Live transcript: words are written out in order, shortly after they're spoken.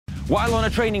While on a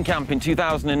training camp in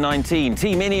 2019,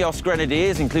 Team Inoes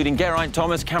Grenadiers, including Geraint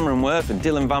Thomas, Cameron Worth and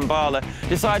Dylan van Baarle,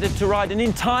 decided to ride an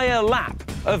entire lap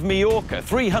of Mallorca,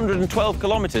 312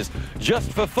 kilometres,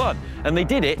 just for fun. And they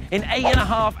did it in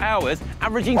 8.5 hours,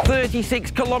 averaging 36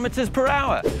 kilometres per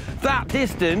hour. That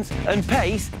distance and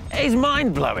pace is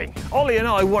mind-blowing. Ollie and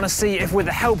I want to see if, with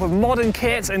the help of modern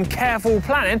kits and careful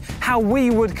planning, how we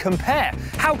would compare.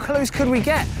 How close could we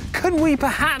get? Could we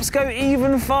perhaps go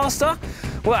even faster?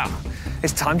 Well,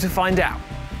 it's time to find out.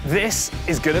 This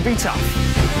is going to be tough.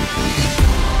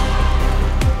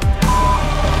 Oh,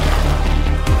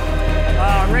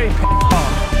 I'm really pissed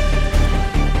off.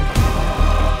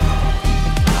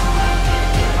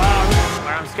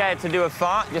 I'm scared to do a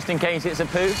fart, just in case it's a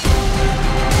poo.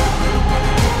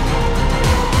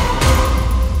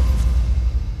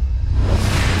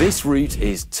 This route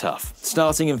is tough.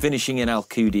 Starting and finishing in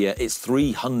Alcudia, it's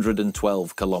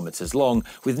 312 kilometres long,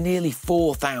 with nearly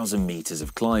 4,000 metres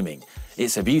of climbing.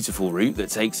 It's a beautiful route that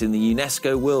takes in the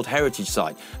UNESCO World Heritage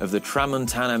Site of the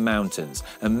Tramontana Mountains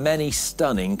and many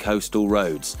stunning coastal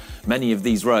roads. Many of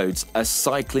these roads are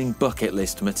cycling bucket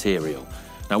list material.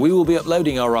 Now, we will be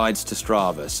uploading our rides to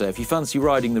Strava, so if you fancy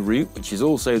riding the route, which is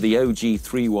also the OG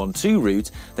 312 route,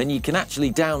 then you can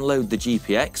actually download the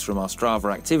GPX from our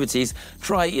Strava activities,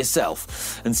 try it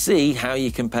yourself, and see how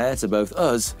you compare to both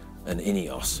us and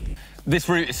Ineos. This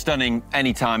route is stunning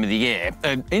any time of the year.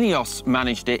 Ineos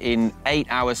managed it in 8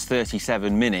 hours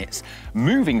 37 minutes.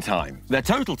 Moving time, their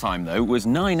total time though, was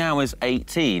 9 hours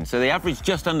 18, so they averaged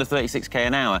just under 36k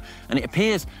an hour, and it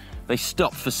appears they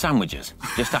stopped for sandwiches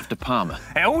just after Palma.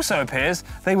 It also appears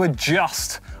they were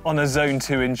just on a Zone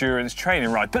 2 endurance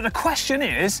training ride. But the question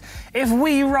is, if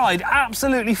we ride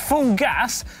absolutely full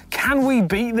gas, can we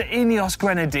beat the Ineos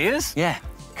Grenadiers? Yeah,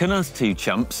 can us two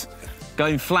chumps,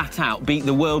 going flat out, beat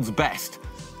the world's best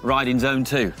riding Zone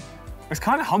 2? It's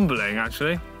kind of humbling,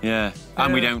 actually. Yeah,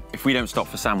 and if we don't stop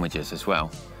for sandwiches as well,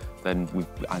 then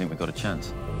I think we've got a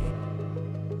chance.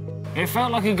 It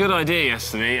felt like a good idea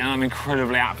yesterday, and I'm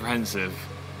incredibly apprehensive.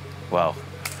 Well,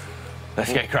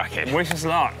 let's get cracking. Wish us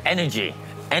luck. Energy,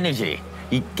 energy.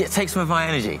 Take some of my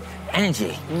energy.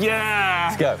 Energy.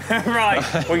 Yeah! Let's go. Right,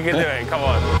 we can do it, come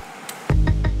on.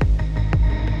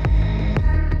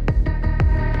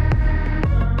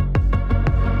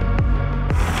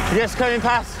 Just coming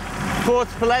past Fort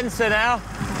Pollença now.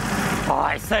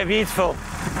 Oh, it's so beautiful.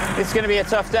 It's going to be a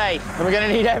tough day, and we're going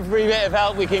to need every bit of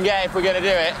help we can get if we're going to do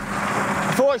it.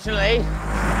 Fortunately,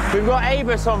 we've got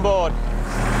Abus on board,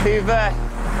 who've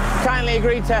kindly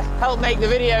agreed to help make the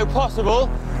video possible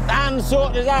and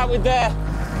sort us out with their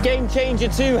Game Changer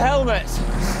 2 helmets.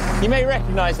 You may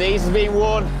recognise these as being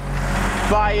worn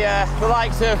by the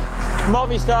likes of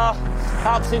Movistar,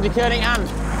 Alpecin-Deceuninck and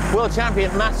world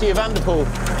champion Mathieu van der Poel.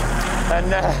 And,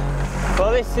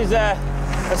 well, this is a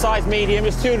size medium,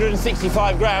 it's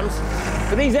 265 grams.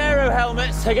 But these Aero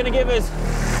helmets are going to give us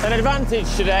an advantage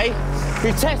today.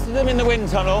 We've tested them in the wind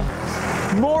tunnel.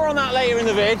 More on that later in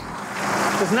the vid,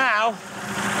 because now,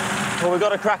 well, we've got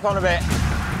to crack on a bit.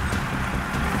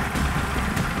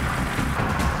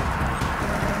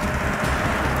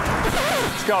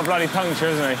 He's got a bloody puncture,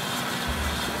 hasn't he?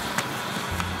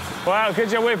 Wow, good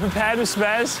job we're prepared with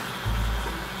spares.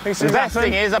 The best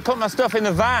thing is I put my stuff in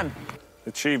the van.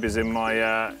 The tube is in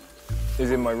my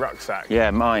rucksack.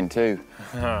 Yeah, mine too.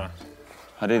 Huh.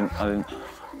 I didn't.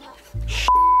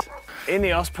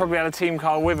 Ineos probably had a team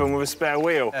car with them with a spare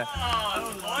wheel. Oh, that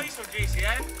was nice on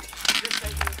GCN.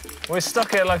 We're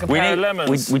stuck here like a pair of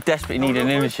lemons. We desperately need an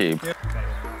inner tube. Yeah.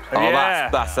 Oh, Yeah.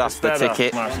 that's the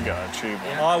ticket. Nice to get a tube.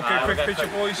 Oh, okay, quick picture,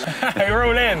 boys. Hey, we're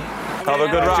all in. Have a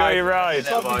good ride. Enjoy your ride.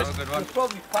 We're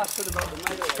probably faster about the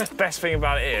medal. Best thing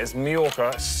about it is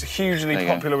Mallorca is hugely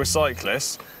popular with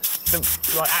cyclists. They've,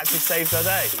 like, actually saved our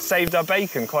day, saved our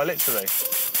bacon, quite literally.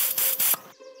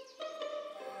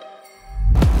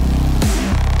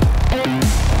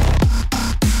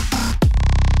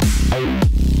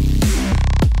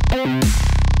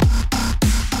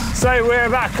 So we're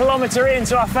about a kilometre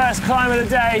into our first climb of the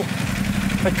day,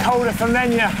 the Col du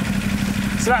Femenia.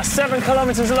 It's about 7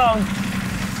 kilometres long,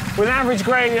 with an average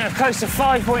gradient of close to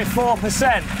 5.4%.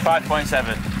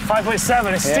 5.7.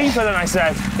 5.7, it's steeper than I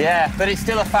said. Yeah, but it's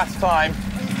still a fast climb.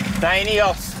 Now,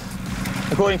 Ineos,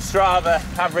 according to Strava,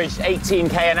 averaged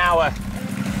 18k an hour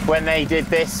when they did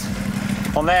this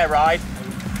on their ride.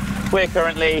 We're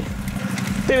currently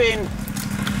doing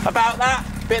about that,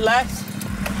 a bit less,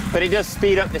 but it does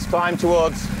speed up this climb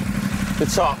towards the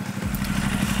top.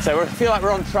 So I feel like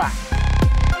we're on track.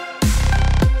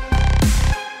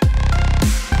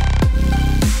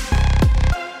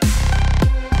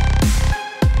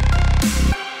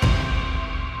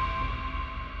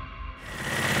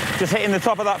 just hitting the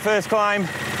top of that first climb.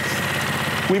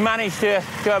 We managed to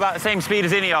go about the same speed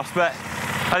as Ineos, but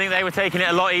I think they were taking it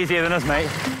a lot easier than us, mate.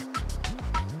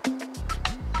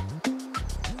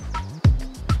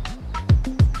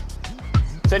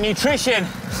 So nutrition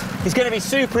is going to be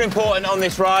super important on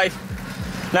this ride.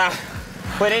 Now,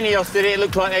 when Ineos did it, it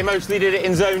looked like they mostly did it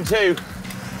in zone 2,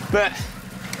 but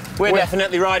we're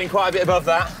definitely riding quite a bit above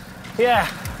that. Yeah.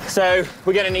 So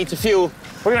we're going to need to fuel.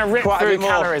 We're going to rip through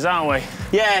calories, aren't we?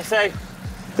 Yeah, so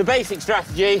the basic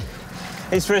strategy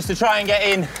is for us to try and get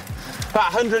in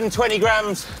about 120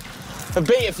 grams of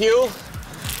beta fuel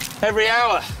every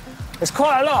hour. It's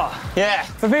quite a lot. Yeah.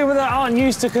 For people that aren't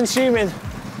used to consuming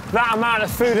that amount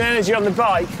of food and energy on the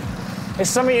bike, it's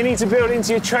something you need to build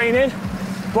into your training.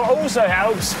 What also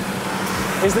helps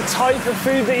is the type of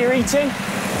food that you're eating.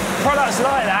 Products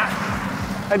like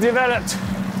that are developed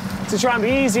to try and be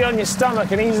easy on your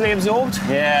stomach and easily absorbed.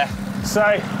 Yeah.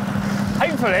 So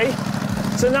hopefully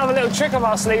it's another little trick up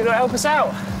our sleeve that'll help us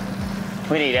out.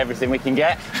 We need everything we can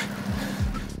get.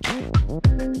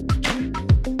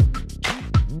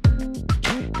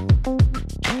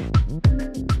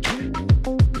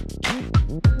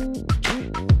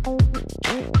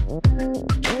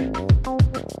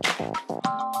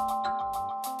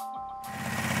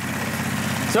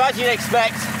 So as you'd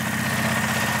expect,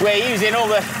 we're using all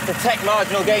the tech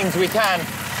marginal gains we can,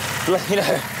 you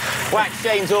know, wax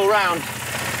chains all round.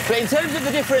 But in terms of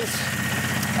the difference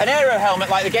an aero helmet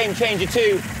like the Game Changer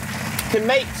 2 can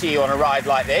make to you on a ride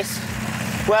like this,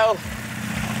 well,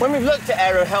 when we've looked at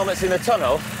aero helmets in the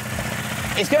tunnel,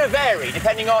 it's going to vary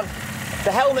depending on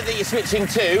the helmet that you're switching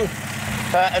to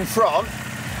and from,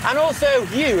 and also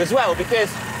you as well, because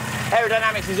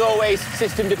aerodynamics is always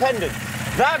system dependent.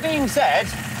 That being said,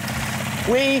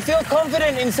 we feel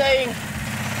confident in saying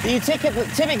that you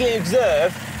typically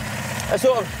observe a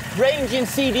sort of range in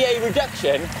CDA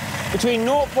reduction between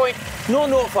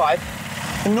 0.005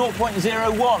 and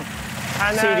 0.01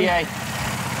 CDA.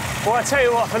 Well, I tell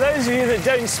you what, for those of you that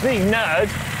don't speak nerd,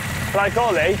 like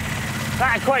Ollie,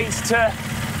 that equates to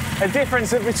a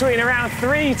difference of between around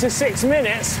 3 to 6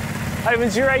 minutes over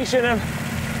the duration of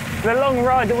the long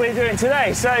ride that we're doing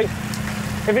today. So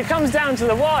if it comes down to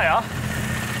the wire,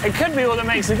 it could be all that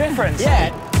makes a difference.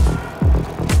 Yeah.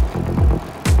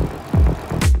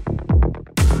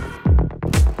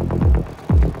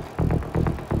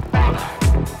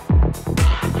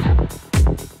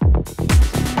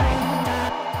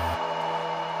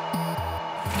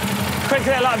 Quick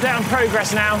little update on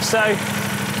progress now. So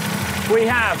we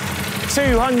have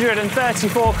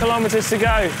 234 kilometres to go.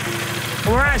 And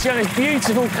we're actually on this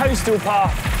beautiful coastal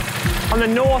path on the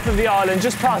north of the island,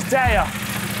 just past Dea,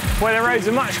 where the roads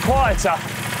are much quieter.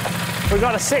 We've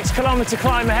got a 6 kilometre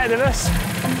climb ahead of us.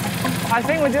 I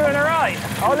think we're doing all right.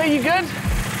 Ollie, you good?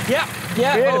 Yeah,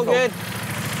 Beautiful. All good.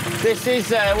 This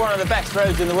is one of the best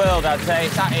roads in the world, I'd say.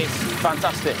 That is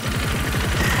fantastic.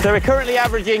 So we're currently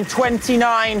averaging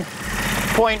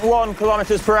 29.1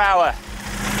 kilometres per hour,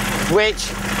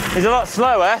 which is a lot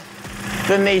slower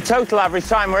than the total average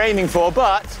time we're aiming for,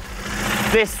 but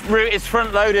this route is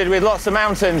front-loaded with lots of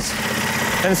mountains.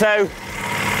 And so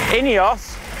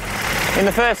Ineos, in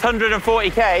the first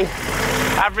 140k,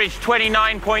 averaged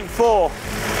 29.4.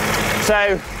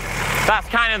 So that's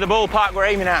kind of the ballpark we're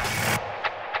aiming at.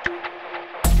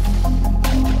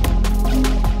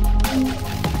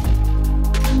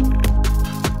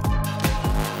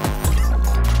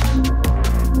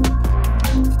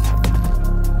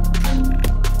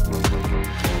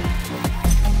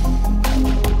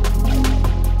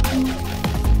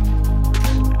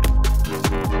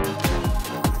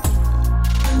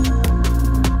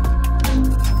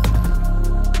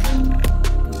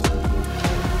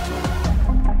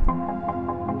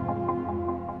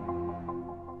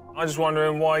 I'm just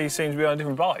wondering why you seem to be on a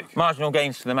different bike. Marginal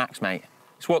gains to the max, mate.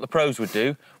 It's what the pros would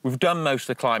do. We've done most of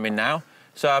the climbing now,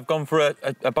 so I've gone for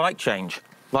a bike change,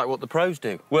 like what the pros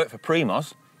do. Work for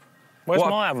Primos. Where's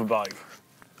my other bike?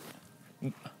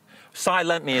 Si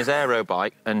lent me his Aero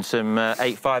bike and some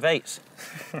 858s.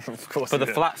 Of course. For the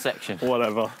flat section.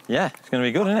 Whatever. Yeah, it's going to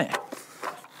be good, isn't it?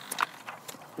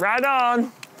 Ride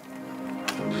on!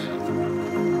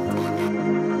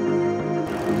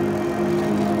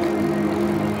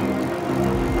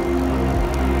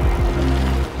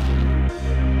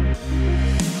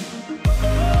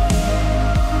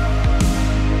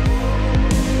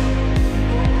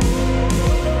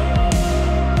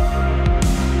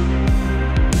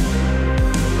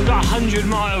 We've got 100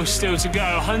 miles still to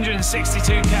go,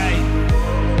 162k.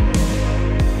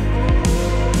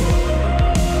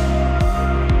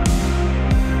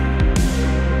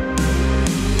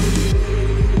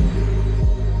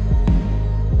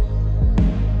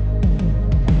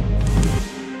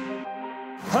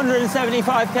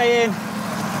 175k in.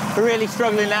 We're really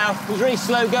struggling now. It was really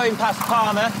slow going past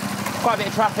Palmer, quite a bit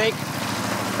of traffic.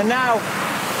 And now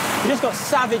we've just got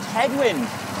savage headwind.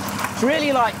 It's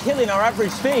really like killing our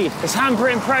average speed. It's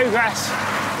hampering progress.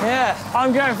 Yeah.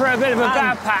 I'm going for a bit of a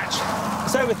bad patch.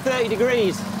 It's over 30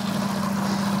 degrees.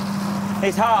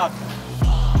 It's hard.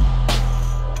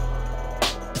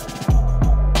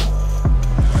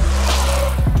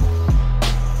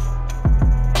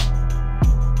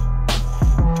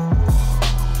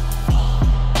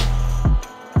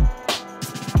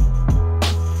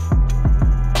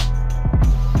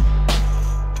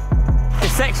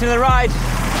 This section of the ride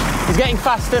is getting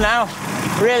faster now.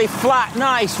 Really flat,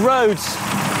 nice roads.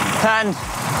 And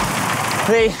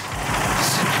the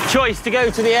choice to go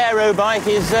to the Aero bike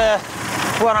is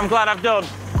what I'm glad I've done.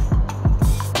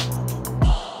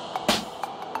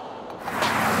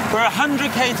 We're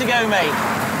 100k to go, mate.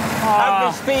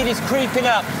 Average speed is creeping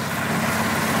up.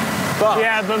 But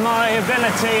yeah, but my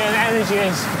ability and energy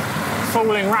is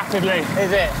falling rapidly.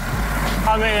 is it?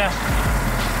 I mean,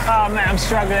 oh man, I'm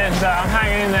struggling, so I'm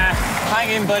hanging in there.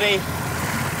 Hang in, buddy.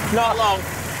 Not long.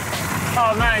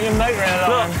 Oh man, you're motoring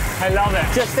along. Look. I love it.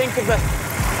 Just think of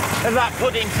that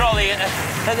pudding trolley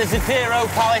at the Zafiro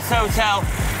Palace Hotel.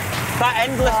 That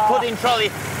endless pudding trolley.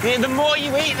 The more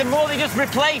you eat, the more they just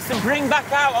replace and bring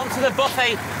back out onto the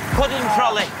buffet pudding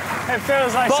trolley. It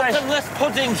feels like Bottomless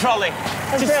pudding trolley.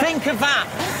 Just think of that.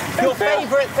 Your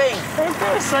favourite thing. It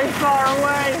feels so far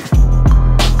away.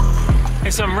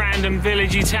 It's some random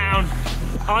villagey town.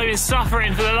 I've been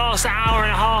suffering for the last hour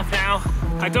and a half now.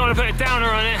 I don't want to put a downer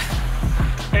on it.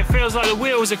 It feels like the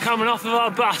wheels are coming off of our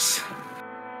bus.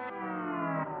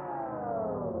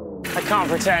 I can't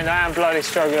pretend I am bloody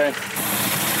struggling.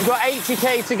 We've got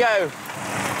 80k to go.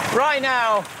 Right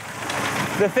now,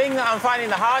 the thing that I'm finding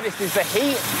the hardest is the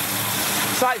heat.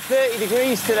 It's like 30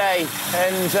 degrees today,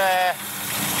 and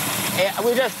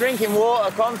we're just drinking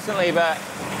water constantly, but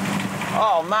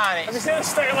oh man, Have you seen the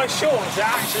state of my shorts? They're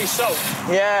actually salt.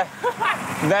 yeah,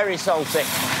 very salty.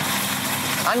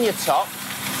 And your top.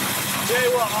 Do you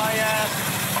know what? I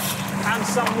am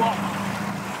somewhat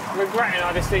regretting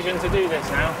our decision to do this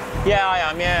now. Yeah, I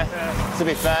am, yeah. To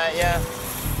be fair, yeah.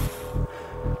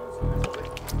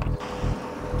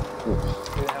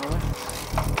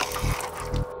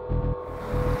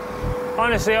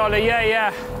 Honestly, Ollie,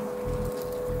 yeah.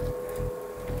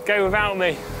 Go without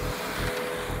me.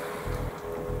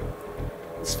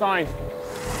 It's fine.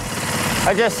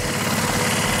 I just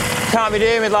can't be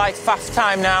doing with like fast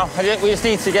time now. We just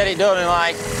need to get it done, and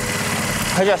like,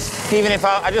 even if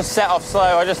I just set off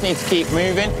slow, I just need to keep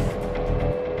moving.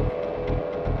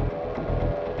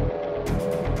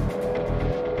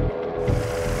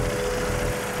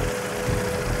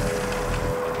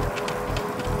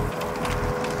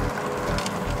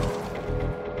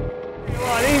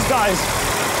 Well, these guys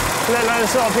look like the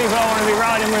sort of people I want to be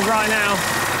riding with right now.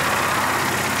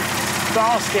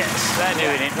 Baskets. They're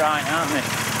doing it right, aren't they?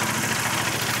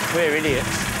 We're idiots.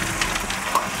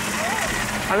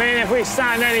 I mean, if we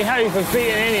stand any hope of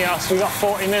beating Ineos, we've got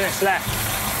 40 minutes left.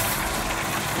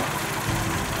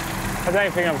 I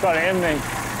don't think I've got it in me.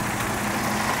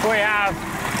 We have,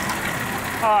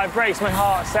 oh, it breaks my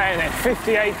heart saying it,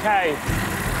 58k.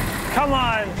 Come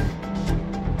on.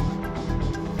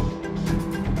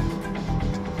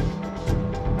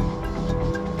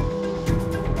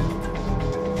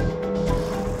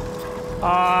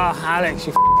 Ah, Alex,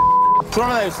 you It's one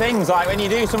of those things, like when you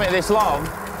do something this long,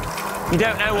 you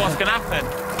don't know what's going to happen.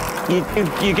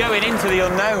 You're going into the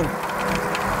unknown.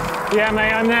 Yeah,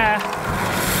 mate, I'm there.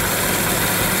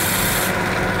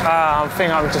 I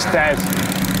think I'm just dead.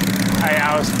 8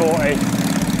 hours 40.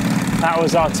 That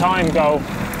was our time goal.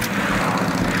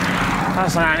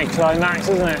 That's an anticlimax,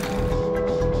 isn't it?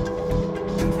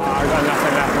 Oh, I've got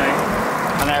nothing left, mate.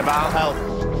 I know, but I'll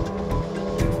help.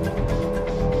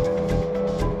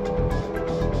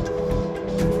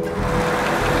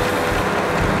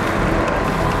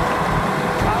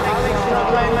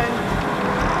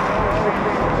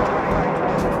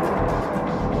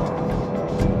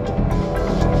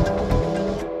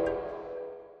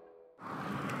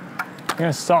 I'm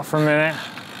going to stop for a minute.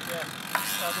 Yeah,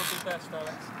 that would be best,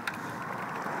 Alex.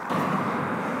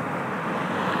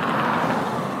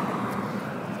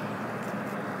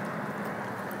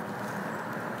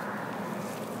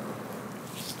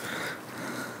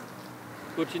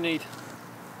 What do you need?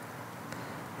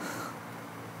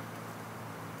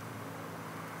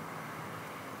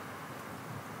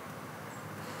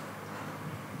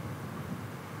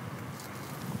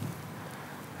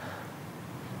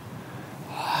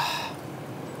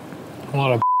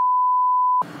 What a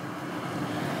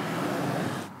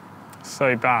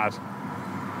so bad.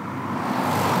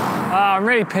 I'm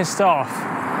really pissed off.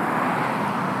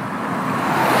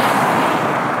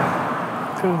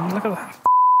 Dude, look at that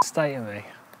state of me.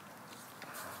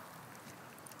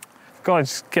 Gotta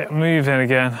just get moving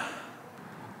again.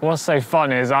 What's so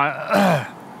funny is I'm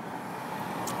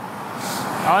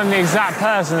the exact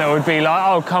person that would be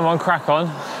like, oh, come on, crack on.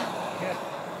 Yeah.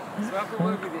 So have a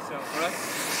word with yourself,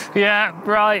 right? Yeah,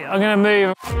 right, I'm gonna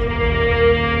move.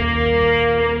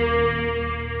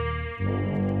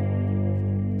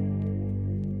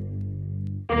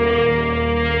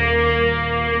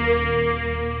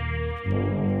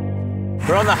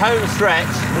 We're on the home stretch,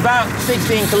 about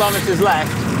 16 kilometres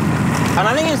left, and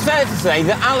I think it's fair to say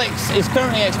that Alex is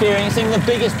currently experiencing the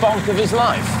biggest bonk of his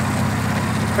life.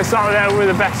 It's up there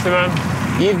with the best of them.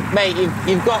 Mate,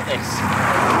 you've got this.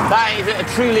 That is a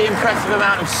truly impressive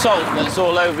amount of salt that's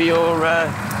all over your,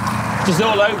 just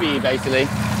all over you, basically.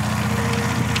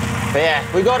 But yeah,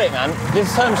 we got it, man.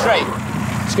 This is home straight.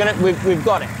 We've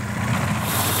got it.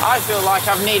 I feel like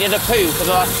I've needed a poo for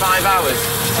the last 5 hours.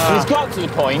 It's got to the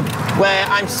point where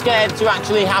I'm scared to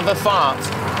actually have a fart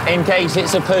in case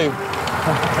it's a poo.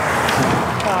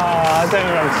 I don't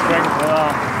know the strength for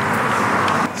that.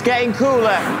 It's getting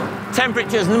cooler.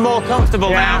 Temperature's more comfortable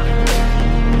now.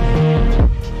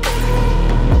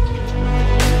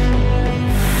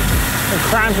 The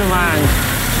cramping, man.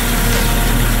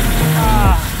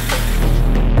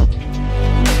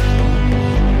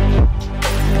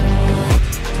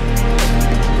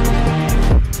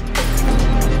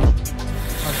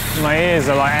 My ears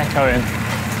are like echoing.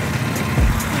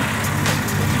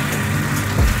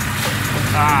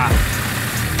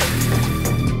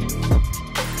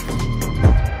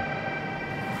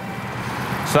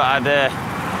 So I'd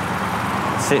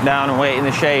sit down and wait in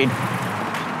the shade.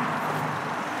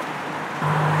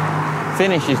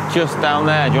 Finish is just down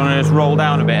there. Do you want to just roll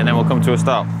down a bit and then we'll come to a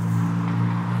stop?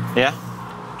 Yeah?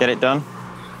 Get it done?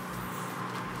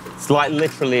 It's like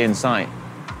literally in sight.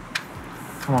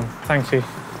 Come on, thank you.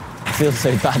 I feel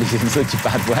so bad he's in such a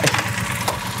bad way.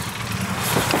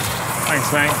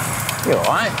 Thanks, mate. You're all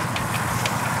right.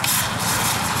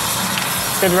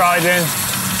 Good riding.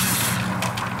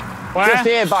 Where? Just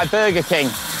here by Burger King.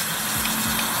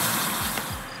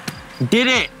 Did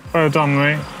it! Well done,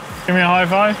 mate. Give me a high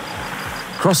five.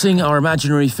 Crossing our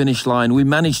imaginary finish line, we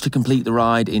managed to complete the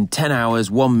ride in 10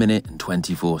 hours, 1 minute and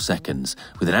 24 seconds,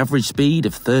 with an average speed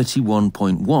of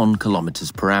 31.1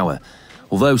 kilometres per hour.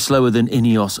 Although slower than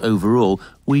Ineos overall,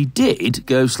 we did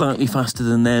go slightly faster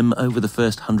than them over the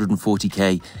first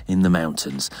 140k in the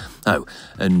mountains. Oh,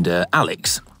 and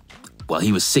Alex, well,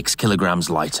 he was 6 kilograms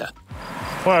lighter.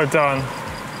 Well done.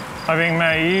 I think,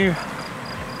 mate,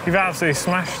 you've absolutely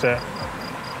smashed it.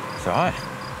 It's all right.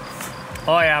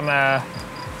 I am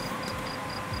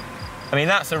I mean,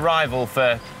 that's a rival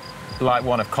for, like,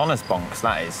 one of Connor's bonks,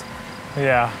 that is.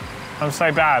 Yeah, I'm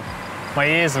so bad. My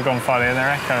ears have gone funny and they're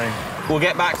echoing. We'll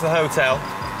get back to the hotel.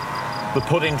 The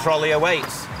pudding trolley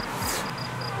awaits.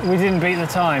 We didn't beat the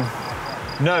time.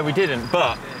 No, we didn't,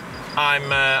 but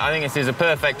I think this is a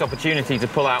perfect opportunity to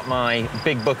pull out my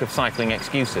big book of cycling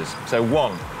excuses. So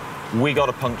 1, we got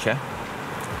a puncture.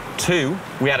 2,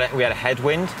 we had a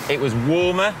headwind. It was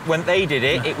warmer. When they did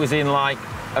it, it was in like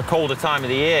a colder time of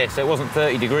the year, so it wasn't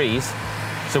 30 degrees.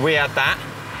 So we had that.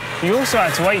 You also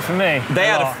had to wait for me. They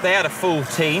had a full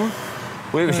team.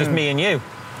 It was just me and you.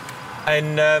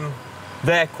 And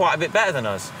they're quite a bit better than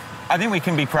us. I think we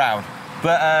can be proud.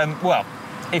 But, well,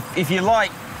 if you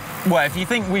like, well, if you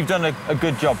think we've done a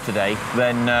good job today,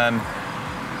 then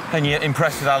and you're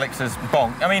impressed with Alex's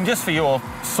bonk, I mean, just for your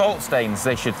salt stains,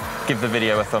 they should give the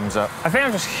video a thumbs up. I think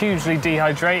I'm just hugely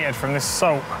dehydrated from this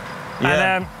salt.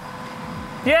 Yeah. And,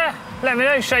 yeah, let me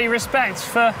know, show your respect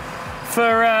for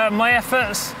my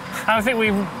efforts. And I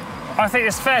think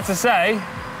it's fair to say,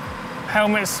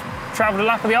 Helmet's travelled a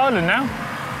lap of the island now.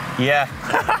 Yeah.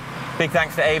 Big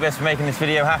thanks to Abus for making this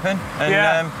video happen.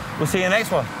 And we'll see you in the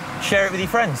next one. Share it with your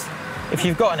friends, if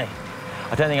you've got any.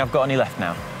 I don't think I've got any left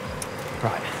now.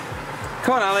 Right.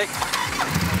 Come on, Alex.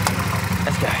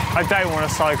 Let's go. I don't want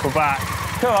to cycle back.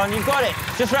 Come on, you've got it.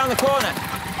 Just round the corner.